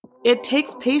It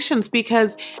takes patience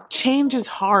because change is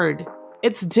hard.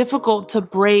 It's difficult to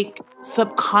break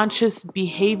subconscious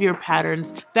behavior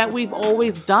patterns that we've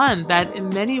always done, that in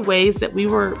many ways that we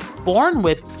were born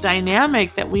with,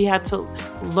 dynamic, that we had to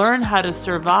learn how to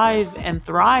survive and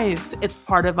thrive. It's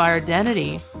part of our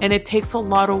identity. And it takes a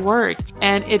lot of work,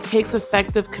 and it takes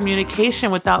effective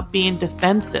communication without being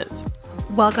defensive.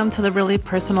 Welcome to the Really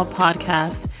Personal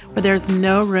Podcast, where there's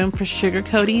no room for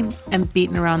sugarcoating and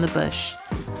beating around the bush.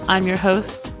 I'm your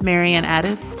host, Marianne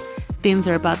Addis. Things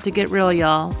are about to get real,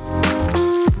 y'all.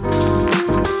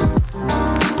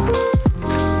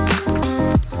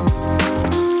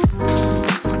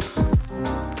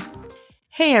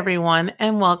 Hey everyone,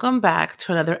 and welcome back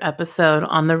to another episode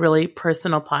on the Really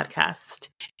Personal Podcast.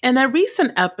 In a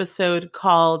recent episode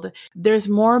called There's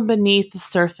More Beneath the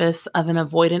Surface of an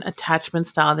Avoidant Attachment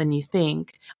Style Than You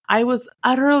Think, I was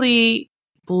utterly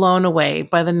blown away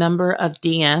by the number of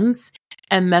DMs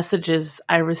and messages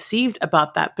I received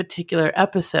about that particular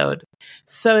episode.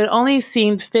 So it only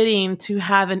seemed fitting to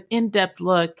have an in-depth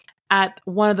look at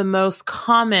one of the most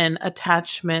common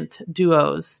attachment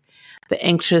duos, the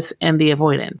anxious and the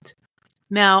avoidant.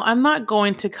 Now, I'm not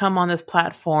going to come on this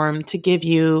platform to give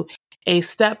you a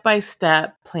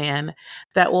step-by-step plan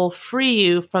that will free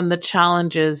you from the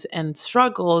challenges and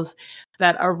struggles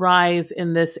that arise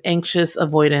in this anxious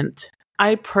avoidant.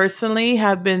 I personally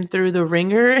have been through the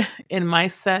ringer in my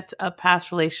set of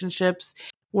past relationships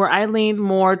where I lean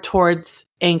more towards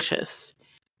anxious.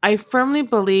 I firmly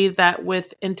believe that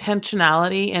with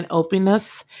intentionality and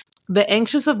openness, the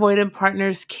anxious avoidant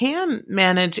partners can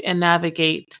manage and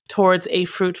navigate towards a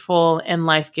fruitful and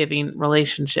life-giving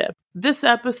relationship. This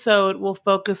episode will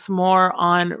focus more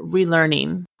on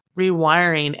relearning,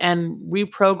 rewiring, and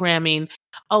reprogramming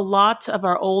a lot of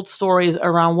our old stories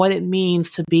around what it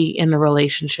means to be in a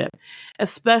relationship,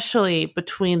 especially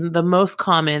between the most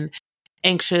common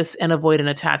anxious and avoidant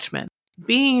attachment.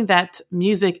 Being that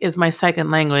music is my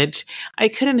second language, I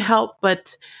couldn't help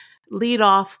but lead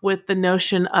off with the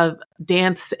notion of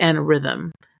dance and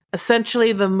rhythm.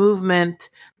 Essentially, the movement,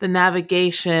 the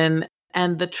navigation,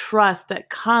 and the trust that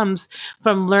comes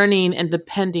from learning and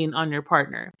depending on your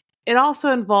partner. It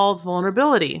also involves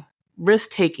vulnerability,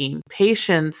 risk-taking,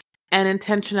 patience, and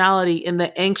intentionality in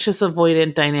the anxious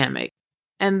avoidant dynamic.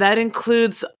 And that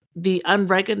includes the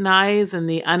unrecognized and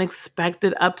the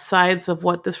unexpected upsides of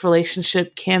what this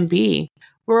relationship can be.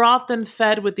 We're often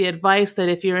fed with the advice that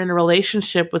if you're in a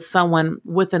relationship with someone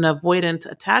with an avoidant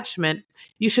attachment,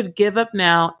 you should give up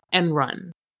now and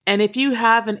run. And if you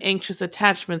have an anxious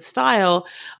attachment style,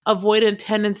 avoidant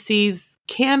tendencies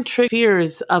can trigger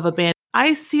fears of abandonment.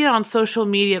 I see it on social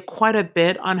media quite a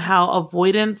bit on how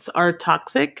avoidants are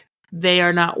toxic. They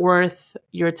are not worth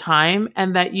your time,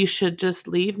 and that you should just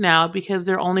leave now because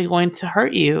they're only going to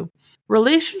hurt you.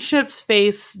 Relationships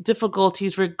face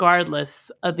difficulties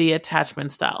regardless of the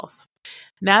attachment styles.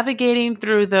 Navigating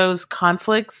through those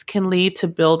conflicts can lead to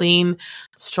building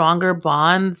stronger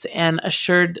bonds and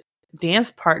assured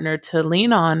dance partner to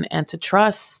lean on and to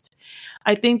trust.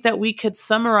 I think that we could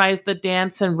summarize the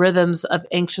dance and rhythms of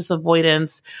anxious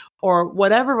avoidance or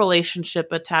whatever relationship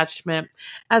attachment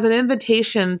as an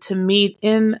invitation to meet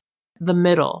in the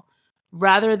middle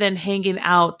rather than hanging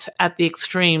out at the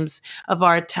extremes of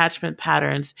our attachment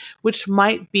patterns, which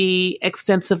might be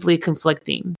extensively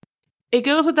conflicting. It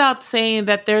goes without saying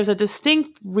that there's a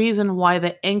distinct reason why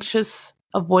the anxious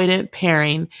avoidant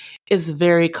pairing is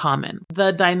very common.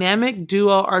 The dynamic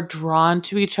duo are drawn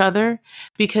to each other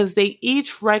because they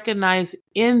each recognize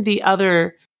in the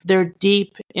other their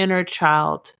deep inner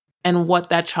child and what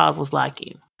that child was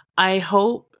lacking. I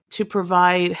hope to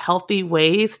provide healthy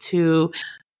ways to,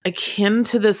 akin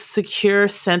to this secure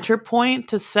center point,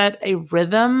 to set a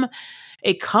rhythm,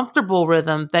 a comfortable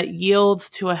rhythm that yields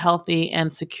to a healthy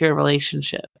and secure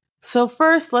relationship. So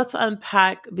first, let's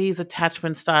unpack these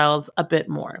attachment styles a bit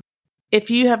more. If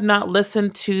you have not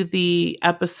listened to the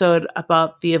episode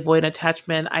about the avoidant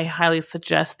attachment, I highly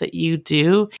suggest that you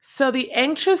do. So the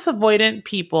anxious avoidant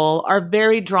people are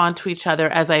very drawn to each other,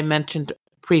 as I mentioned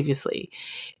previously.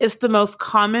 It's the most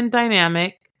common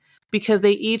dynamic because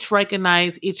they each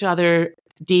recognize each other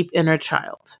deep inner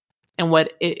child and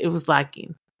what it was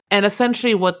lacking, and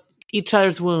essentially what each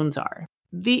other's wounds are.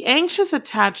 The anxious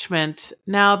attachment,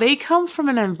 now they come from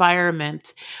an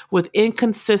environment with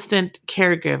inconsistent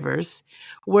caregivers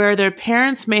where their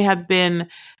parents may have been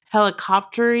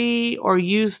helicoptery or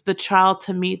used the child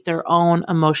to meet their own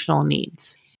emotional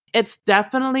needs. It's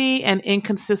definitely an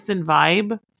inconsistent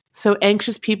vibe. So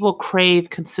anxious people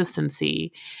crave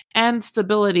consistency and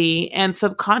stability and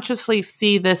subconsciously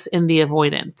see this in the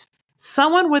avoidant.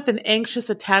 Someone with an anxious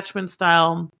attachment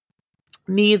style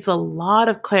needs a lot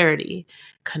of clarity,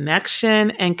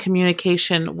 connection, and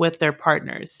communication with their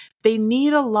partners. They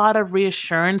need a lot of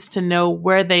reassurance to know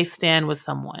where they stand with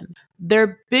someone.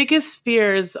 Their biggest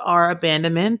fears are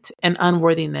abandonment and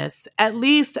unworthiness, at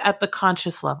least at the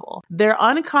conscious level. Their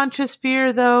unconscious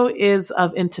fear, though, is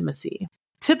of intimacy.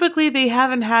 Typically, they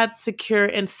haven't had secure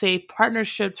and safe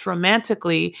partnerships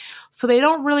romantically, so they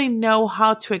don't really know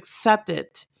how to accept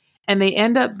it. And they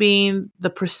end up being the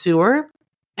pursuer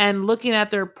and looking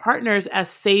at their partners as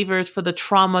saviors for the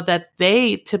trauma that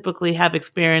they typically have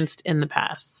experienced in the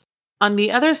past. On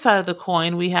the other side of the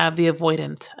coin, we have the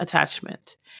avoidant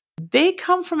attachment. They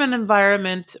come from an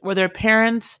environment where their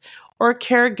parents or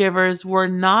caregivers were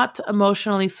not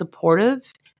emotionally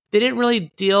supportive. They didn't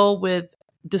really deal with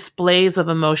displays of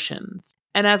emotions.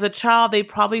 And as a child, they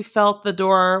probably felt the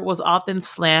door was often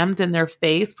slammed in their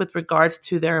face with regards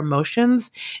to their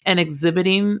emotions and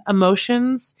exhibiting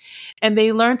emotions. And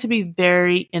they learned to be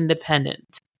very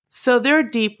independent. So their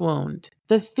deep wound,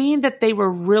 the thing that they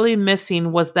were really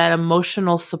missing was that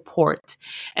emotional support.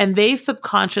 And they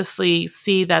subconsciously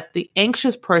see that the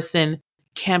anxious person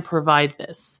can provide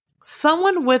this.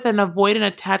 Someone with an avoidant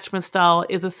attachment style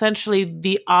is essentially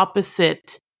the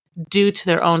opposite due to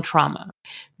their own trauma.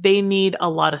 They need a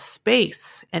lot of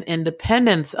space and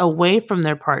independence away from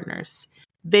their partners.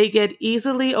 They get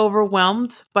easily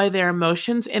overwhelmed by their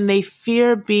emotions and they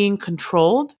fear being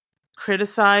controlled,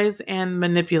 criticized, and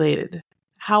manipulated.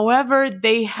 However,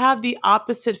 they have the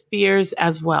opposite fears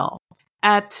as well.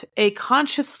 At a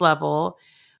conscious level,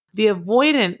 the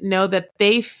avoidant know that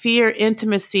they fear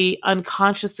intimacy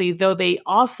unconsciously, though they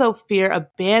also fear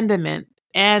abandonment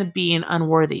and being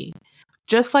unworthy.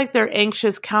 Just like their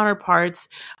anxious counterparts,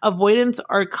 avoidants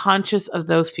are conscious of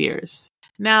those fears.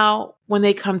 Now, when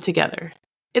they come together,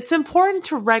 it's important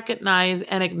to recognize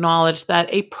and acknowledge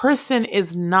that a person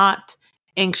is not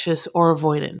anxious or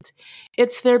avoidant.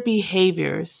 It's their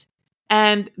behaviors,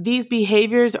 and these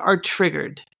behaviors are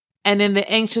triggered. And in the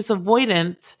anxious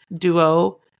avoidant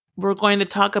duo, we're going to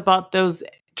talk about those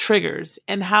triggers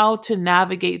and how to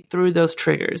navigate through those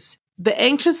triggers. The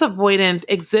anxious avoidant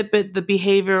exhibit the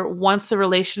behavior once the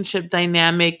relationship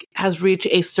dynamic has reached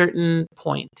a certain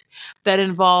point that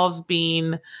involves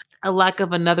being, a lack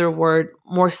of another word,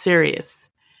 more serious.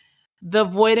 The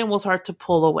avoidant will start to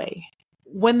pull away.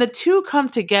 When the two come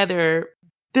together,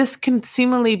 this can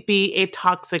seemingly be a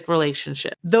toxic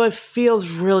relationship, though it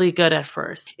feels really good at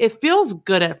first. It feels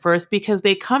good at first because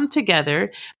they come together,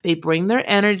 they bring their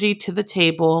energy to the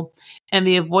table, and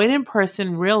the avoidant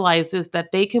person realizes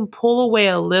that they can pull away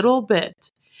a little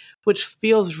bit, which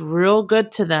feels real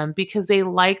good to them because they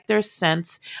like their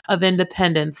sense of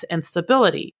independence and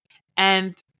stability,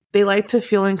 and they like to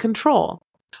feel in control.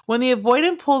 When the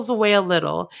avoidant pulls away a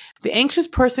little, the anxious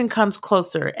person comes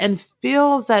closer and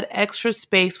fills that extra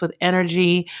space with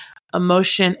energy,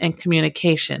 emotion, and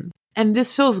communication. And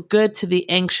this feels good to the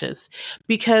anxious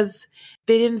because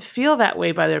they didn't feel that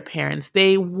way by their parents.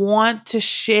 They want to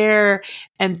share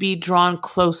and be drawn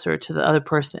closer to the other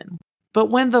person. But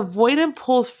when the avoidant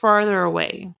pulls farther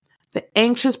away, the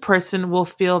anxious person will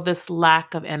feel this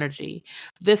lack of energy,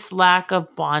 this lack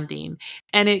of bonding,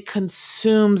 and it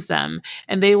consumes them.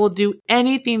 And they will do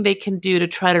anything they can do to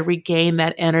try to regain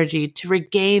that energy, to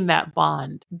regain that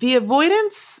bond. The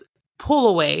avoidance pull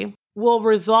away will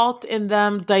result in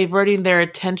them diverting their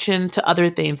attention to other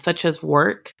things such as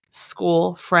work,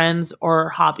 school, friends, or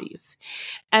hobbies.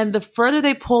 And the further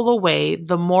they pull away,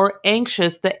 the more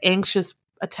anxious the anxious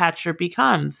attacher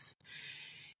becomes.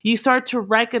 You start to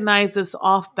recognize this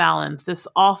off balance, this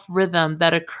off rhythm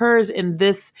that occurs in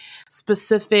this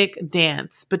specific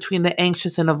dance between the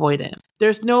anxious and avoidant.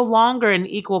 There's no longer an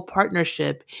equal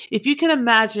partnership. If you can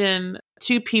imagine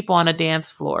two people on a dance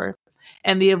floor,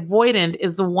 and the avoidant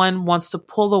is the one who wants to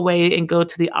pull away and go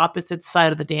to the opposite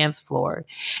side of the dance floor,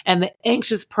 and the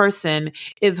anxious person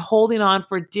is holding on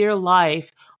for dear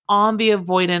life on the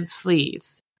avoidant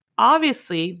sleeves.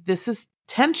 Obviously, this is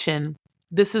tension.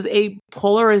 This is a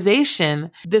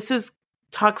polarization. This is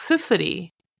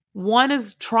toxicity. One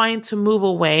is trying to move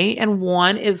away and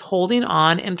one is holding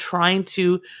on and trying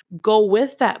to go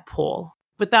with that pull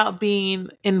without being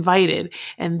invited.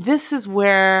 And this is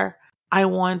where I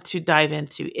want to dive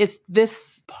into. It's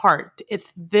this part.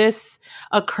 It's this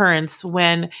occurrence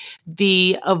when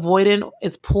the avoidant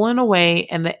is pulling away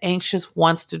and the anxious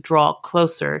wants to draw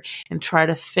closer and try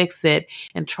to fix it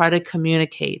and try to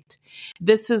communicate.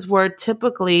 This is where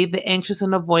typically the anxious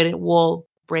and avoidant will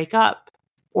break up,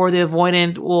 or the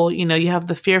avoidant will, you have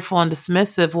the fearful and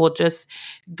dismissive will just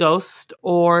ghost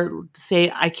or say,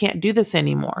 I can't do this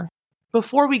anymore.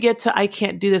 Before we get to I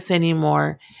can't do this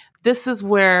anymore, This is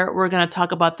where we're going to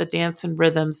talk about the dance and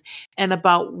rhythms and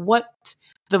about what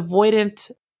the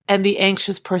avoidant and the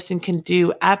anxious person can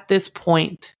do at this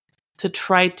point to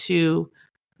try to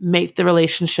make the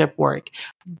relationship work.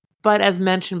 But as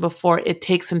mentioned before, it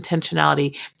takes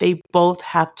intentionality. They both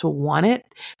have to want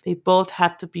it. They both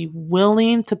have to be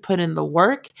willing to put in the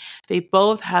work. They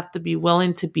both have to be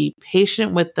willing to be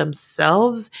patient with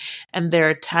themselves and their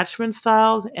attachment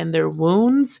styles and their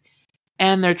wounds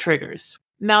and their triggers.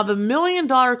 Now, the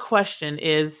 $1,000,000 question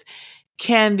is,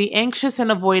 can the anxious and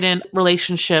avoidant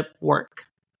relationship work?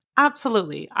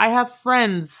 Absolutely. I have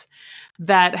friends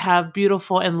that have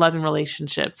beautiful and loving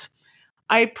relationships.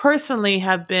 I personally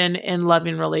have been in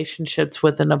loving relationships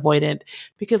with an avoidant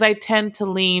because I tend to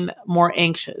lean more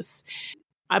anxious.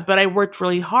 But I worked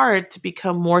really hard to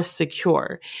become more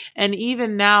secure. And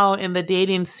even now in the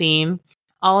dating scene,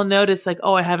 I'll notice like,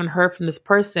 oh, I haven't heard from this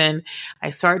person. I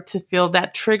start to feel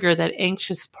that trigger, that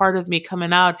anxious part of me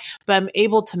coming out, but I'm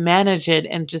able to manage it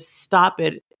and just stop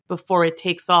it before it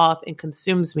takes off and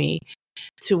consumes me,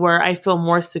 to where I feel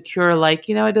more secure, like,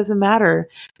 it doesn't matter,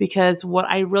 because what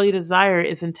I really desire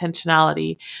is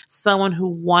intentionality. Someone who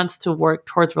wants to work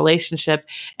towards relationship,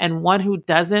 and one who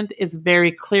doesn't is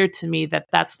very clear to me that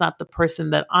that's not the person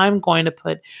that I'm going to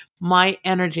put my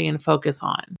energy and focus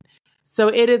on. So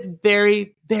it is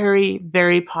very, very,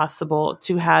 very possible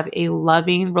to have a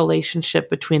loving relationship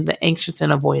between the anxious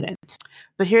and avoidant.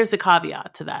 But here's the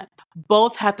caveat to that.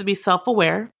 Both have to be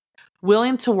self-aware,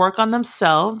 willing to work on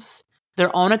themselves,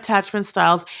 their own attachment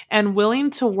styles, and willing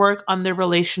to work on their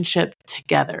relationship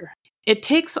together. It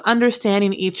takes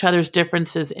understanding each other's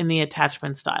differences in the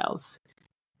attachment styles.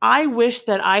 I wish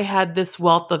that I had this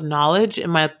wealth of knowledge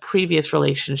in my previous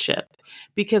relationship,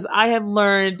 because I have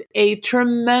learned a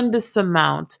tremendous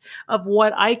amount of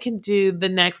what I can do the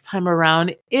next time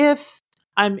around if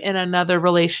I'm in another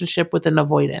relationship with an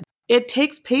avoidant. It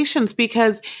takes patience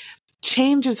because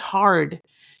change is hard.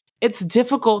 It's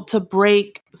difficult to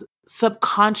break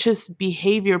subconscious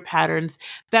behavior patterns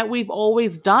that we've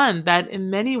always done, that in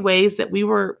many ways that we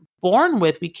were born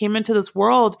with. We came into this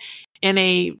world in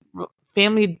a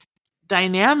family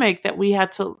dynamic that we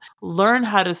had to learn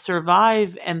how to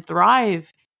survive and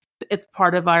thrive. It's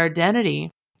part of our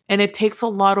identity. And it takes a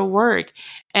lot of work,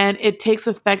 and it takes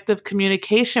effective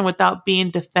communication without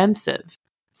being defensive.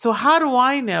 So how do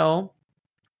I know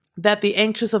that the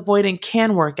anxious avoidant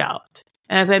can work out?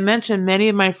 And as I mentioned, many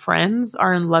of my friends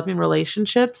are in loving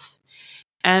relationships,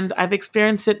 and I've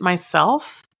experienced it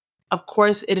myself. Of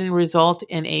course, it didn't result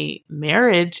in a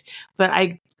marriage, but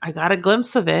I got a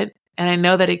glimpse of it, and I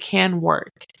know that it can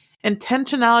work.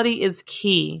 Intentionality is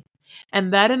key,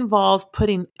 and that involves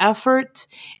putting effort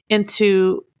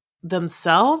into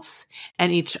themselves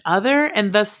and each other,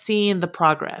 and thus seeing the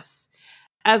progress,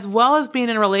 as well as being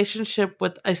in a relationship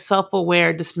with a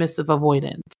self-aware, dismissive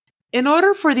avoidant. In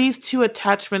order for these two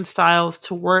attachment styles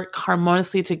to work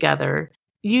harmoniously together,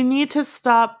 you need to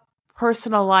stop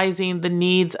personalizing the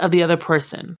needs of the other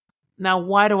person. Now,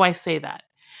 why do I say that?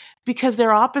 Because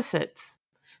they're opposites.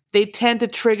 They tend to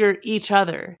trigger each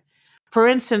other. For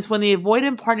instance, when the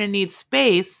avoidant partner needs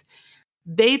space,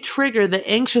 they trigger the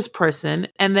anxious person,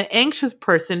 and the anxious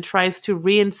person tries to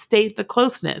reinstate the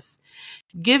closeness.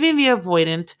 Giving the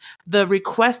avoidant the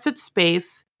requested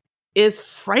space is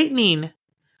frightening.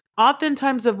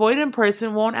 Oftentimes, the avoidant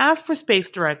person won't ask for space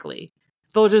directly.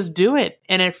 They'll just do it,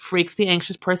 and it freaks the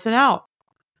anxious person out.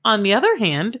 On the other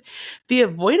hand, the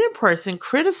avoidant person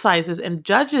criticizes and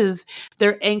judges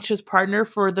their anxious partner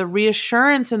for the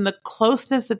reassurance and the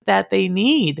closeness that they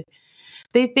need.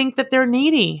 They think that they're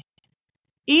needy.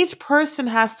 Each person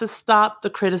has to stop the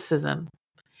criticism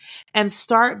and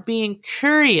start being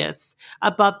curious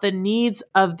about the needs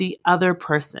of the other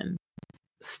person.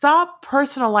 Stop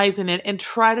personalizing it and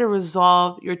try to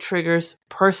resolve your triggers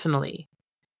personally.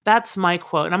 That's my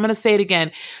quote. And I'm going to say it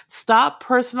again. Stop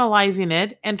personalizing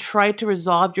it and try to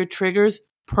resolve your triggers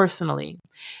personally.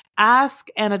 Ask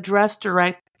and address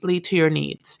directly to your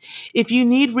needs. If you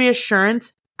need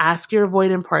reassurance, ask your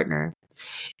avoidant partner.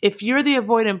 If you're the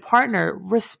avoidant partner,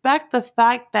 respect the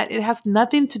fact that it has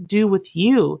nothing to do with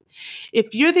you.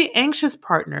 If you're the anxious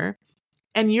partner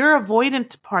and your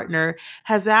avoidant partner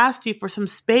has asked you for some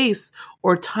space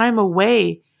or time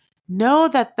away, know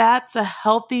that that's a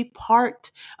healthy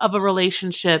part of a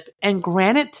relationship and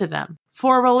grant it to them.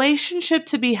 For a relationship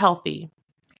to be healthy,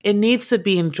 it needs to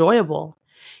be enjoyable.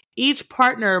 Each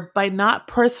partner, by not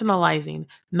personalizing,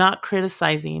 not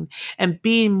criticizing, and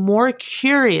being more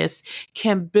curious,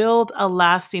 can build a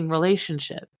lasting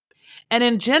relationship. And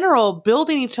in general,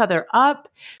 building each other up,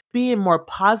 being more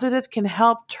positive, can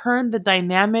help turn the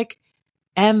dynamic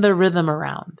and the rhythm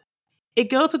around. It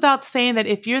goes without saying that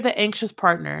if you're the anxious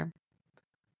partner,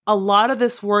 a lot of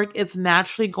this work is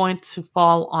naturally going to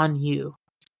fall on you.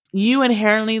 You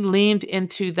inherently leaned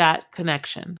into that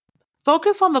connection.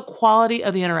 Focus on the quality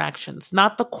of the interactions,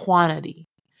 not the quantity.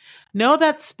 Know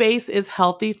that space is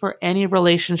healthy for any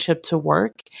relationship to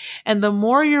work, and the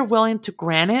more you're willing to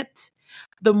grant it,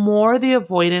 the more the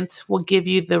avoidant will give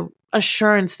you the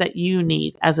assurance that you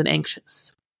need as an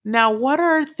anxious. Now, what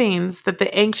are things that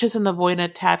the anxious and the avoidant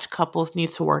attached couples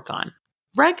need to work on?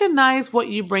 Recognize what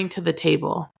you bring to the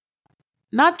table.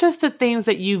 Not just the things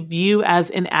that you view as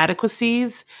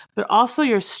inadequacies, but also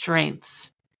your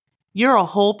strengths. You're a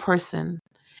whole person,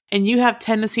 and you have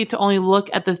tendency to only look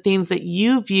at the things that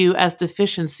you view as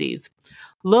deficiencies.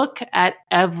 Look at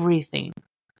everything.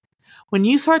 When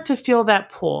you start to feel that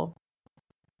pull,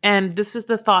 and this is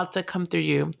the thoughts that come through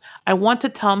you, I want to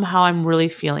tell them how I'm really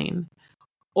feeling,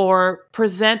 or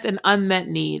present an unmet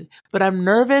need, but I'm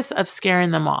nervous of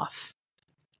scaring them off.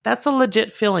 That's a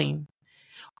legit feeling.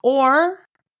 Or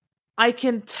I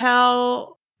can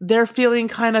tell they're feeling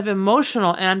kind of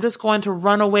emotional and I'm just going to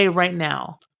run away right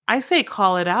now. I say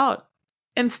call it out.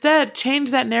 Instead,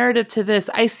 change that narrative to this.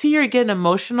 I see you're getting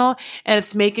emotional and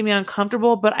it's making me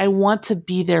uncomfortable, but I want to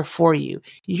be there for you.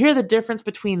 You hear the difference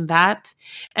between that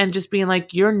and just being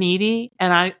like, you're needy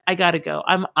and I gotta go.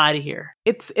 I'm out of here.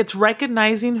 It's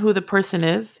recognizing who the person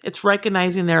is. It's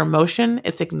recognizing their emotion.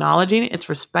 It's acknowledging, it's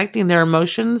respecting their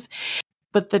emotions.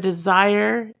 But the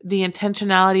desire, the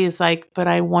intentionality is like, but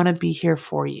I want to be here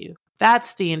for you.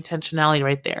 That's the intentionality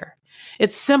right there.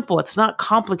 It's simple. It's not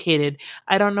complicated.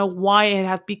 I don't know why it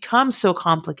has become so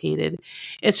complicated.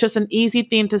 It's just an easy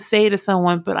thing to say to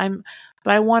someone, but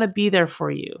I want to be there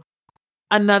for you.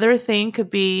 Another thing could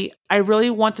be, I really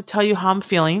want to tell you how I'm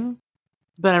feeling,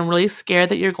 but I'm really scared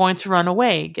that you're going to run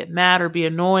away, get mad or be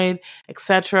annoyed,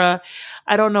 etc.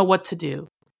 I don't know what to do.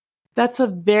 That's a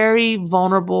very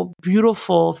vulnerable,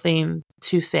 beautiful thing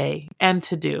to say and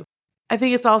to do. I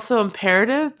think it's also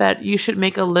imperative that you should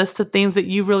make a list of things that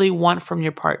you really want from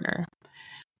your partner.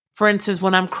 For instance,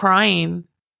 when I'm crying,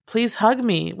 please hug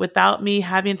me without me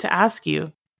having to ask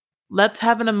you. Let's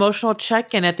have an emotional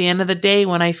check-in at the end of the day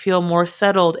when I feel more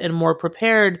settled and more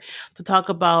prepared to talk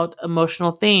about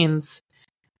emotional things,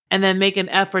 and then make an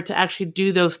effort to actually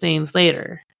do those things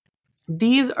later.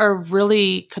 These are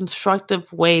really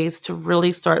constructive ways to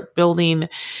really start building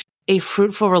a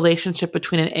fruitful relationship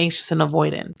between an anxious and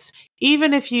avoidant.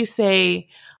 Even if you say,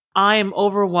 I am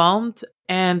overwhelmed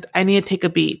and I need to take a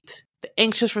beat. The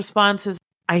anxious response is,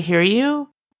 I hear you.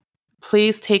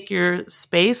 Please take your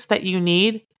space that you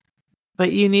need,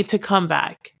 but you need to come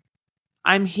back.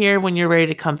 I'm here when you're ready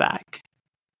to come back.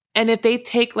 And if they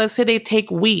take, let's say they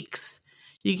take weeks,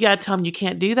 you got to tell them you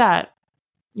can't do that.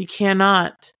 You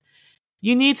cannot.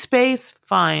 You need space,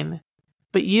 fine,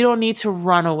 but you don't need to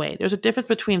run away. There's a difference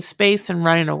between space and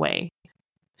running away.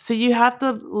 So you have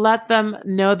to let them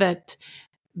know that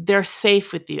they're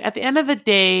safe with you. At the end of the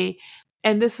day,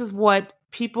 and this is what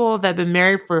people that have been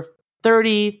married for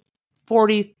 30,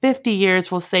 40, 50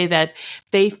 years will say, that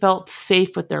they felt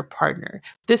safe with their partner.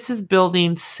 This is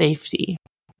building safety.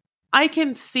 I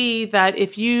can see that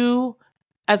if you,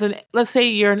 let's say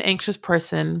you're an anxious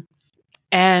person,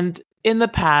 and in the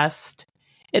past,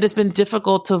 it has been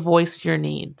difficult to voice your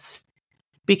needs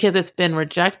because it's been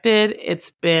rejected,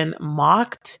 it's been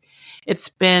mocked, it's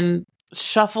been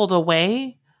shuffled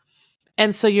away.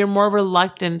 And so you're more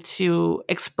reluctant to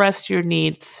express your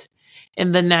needs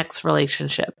in the next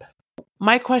relationship.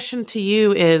 My question to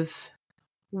you is,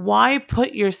 why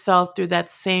put yourself through that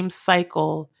same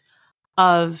cycle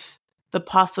of the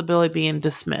possibility of being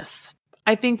dismissed?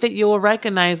 I think that you will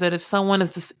recognize that if someone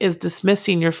is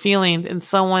dismissing your feelings and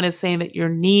someone is saying that you're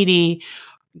needy,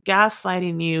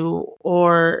 gaslighting you,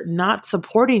 or not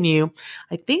supporting you,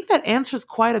 I think that answers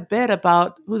quite a bit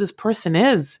about who this person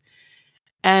is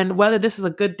and whether this is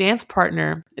a good dance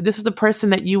partner. If this is the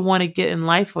person that you want to get in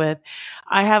life with.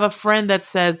 I have a friend that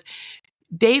says,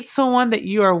 date someone that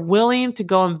you are willing to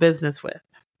go in business with.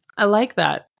 I like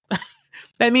that.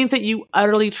 That means that you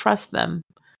utterly trust them.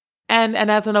 And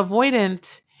as an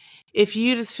avoidant, if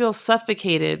you just feel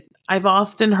suffocated, I've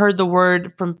often heard the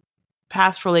word from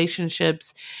past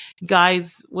relationships,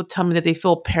 guys would tell me that they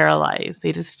feel paralyzed.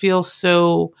 They just feel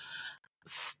so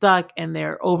stuck and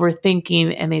they're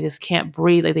overthinking and they just can't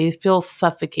breathe. Like they feel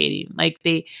suffocating. Like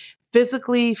they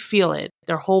physically feel it.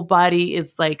 Their whole body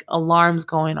is like alarms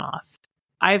going off.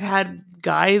 I've had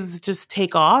guys just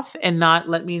take off and not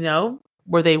let me know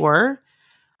where they were.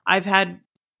 I've had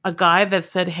a guy that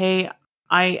said, hey,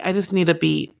 I just need a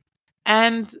beat.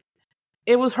 And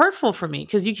it was hurtful for me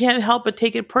because you can't help but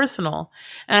take it personal.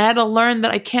 And I had to learn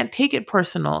that I can't take it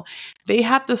personal. They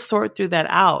have to sort through that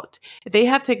out. They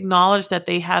have to acknowledge that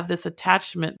they have this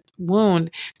attachment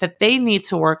wound that they need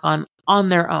to work on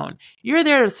their own. You're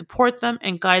there to support them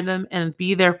and guide them and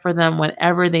be there for them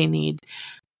whenever they need.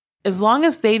 As long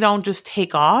as they don't just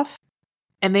take off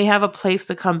and they have a place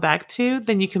to come back to,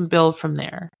 then you can build from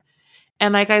there.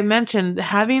 And like I mentioned,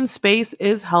 having space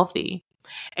is healthy.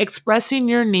 Expressing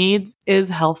your needs is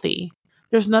healthy.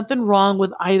 There's nothing wrong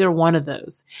with either one of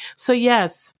those. So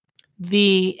yes,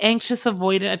 the anxious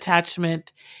avoidant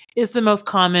attachment is the most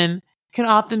common, can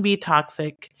often be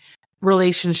toxic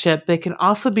relationship, but can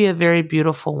also be a very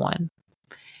beautiful one.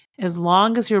 As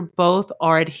long as you're both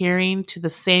are adhering to the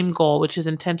same goal, which is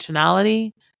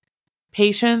intentionality,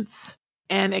 patience,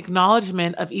 and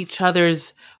acknowledgement of each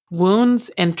other's wounds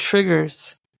and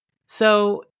triggers.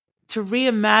 So to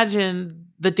reimagine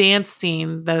the dance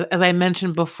scene that, as I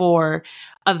mentioned before,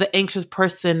 of the anxious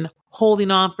person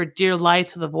holding on for dear life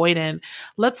to the avoidant,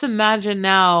 let's imagine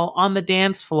now on the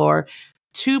dance floor,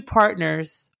 two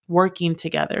partners working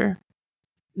together.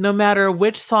 No matter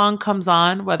which song comes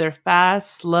on, whether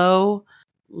fast, slow,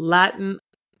 Latin,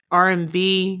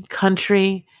 R&B,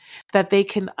 country, that they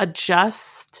can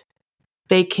adjust,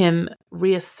 they can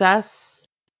reassess,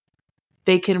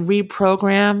 they can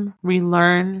reprogram,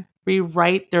 relearn,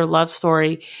 rewrite their love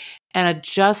story, and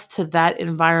adjust to that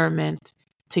environment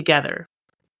together.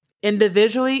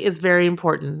 Individually is very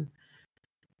important.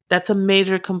 That's a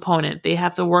major component. They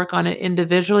have to work on it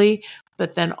individually,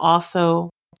 but then also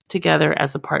together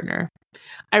as a partner.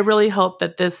 I really hope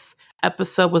that this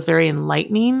episode was very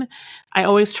enlightening. I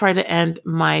always try to end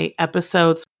my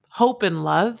episodes hope and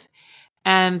love.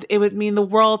 And it would mean the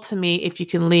world to me if you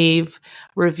can leave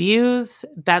reviews.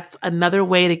 That's another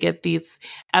way to get these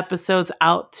episodes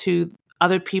out to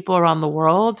other people around the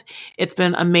world. It's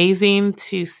been amazing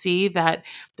to see that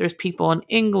there's people in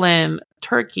England,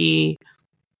 Turkey,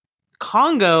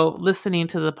 Congo listening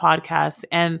to the podcast.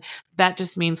 And that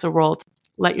just means the world.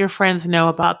 Let your friends know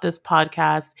about this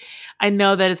podcast. I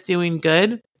know that it's doing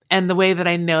good. And the way that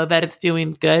I know that it's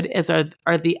doing good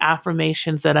are the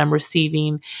affirmations that I'm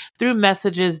receiving through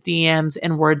messages, DMs,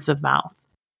 and words of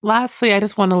mouth. Lastly, I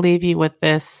just want to leave you with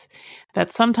this, that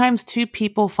sometimes two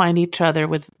people find each other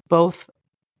with both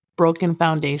broken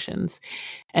foundations,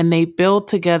 and they build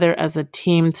together as a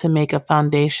team to make a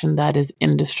foundation that is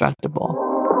indestructible.